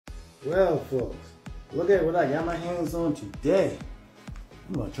Well, folks, look at what I got my hands on today.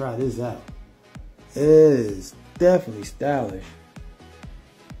 I'm gonna try this out. It is definitely stylish.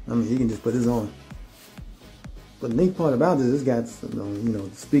 I mean, you can just put this on. But the neat part about this, it's got some,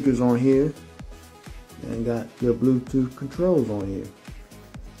 the speakers on here, and got your Bluetooth controls on here.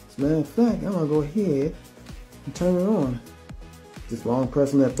 As a matter of fact, I'm gonna go ahead and turn it on. Just while I'm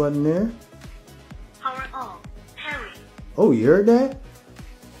pressing that button there. Power on. Harry. Oh, you heard that?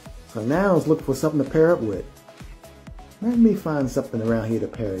 So now it's looking for something to pair up with. Let me find something around here to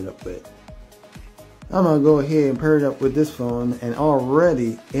pair it up with. I'm gonna go ahead and pair it up with this phone, and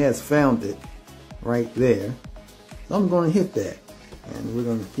already it has found it right there. So I'm gonna hit that, and we're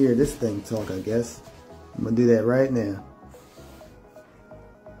gonna hear this thing talk, I guess. I'm gonna do that right now.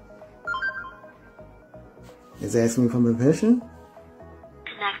 It's asking me for permission.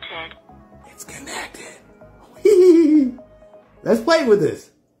 Connected. It's connected. Let's play with this.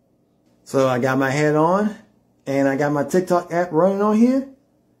 So I got my head on, and I got my TikTok app running on here.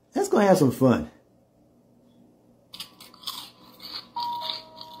 Let's go have some fun.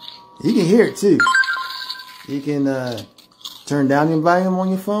 You can hear it too. You can turn down the volume on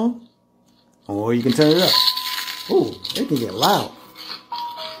your phone, or you can turn it up. Oh, it can get loud.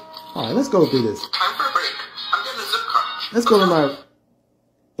 All right, let's go through this. Time for a break. I'm getting a zip card. Let's go to my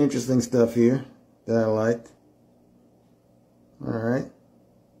interesting stuff here that I liked. All right.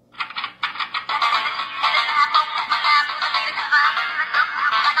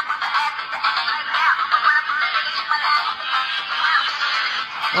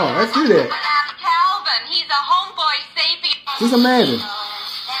 Oh, let's do that. Calvin, he's a homeboy saving. Just imagine.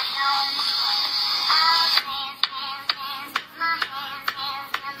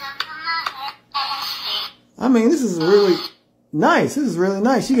 I mean, this is really nice. This is really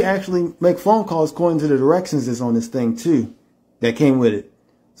nice. You can actually make phone calls according to the directions that's on this thing too, that came with it.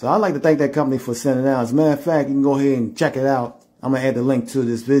 So I'd like to thank that company for sending it out. As a matter of fact, you can go ahead and check it out. I'm going to add the link to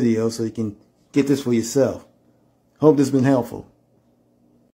this video so you can get this for yourself. Hope this has been helpful.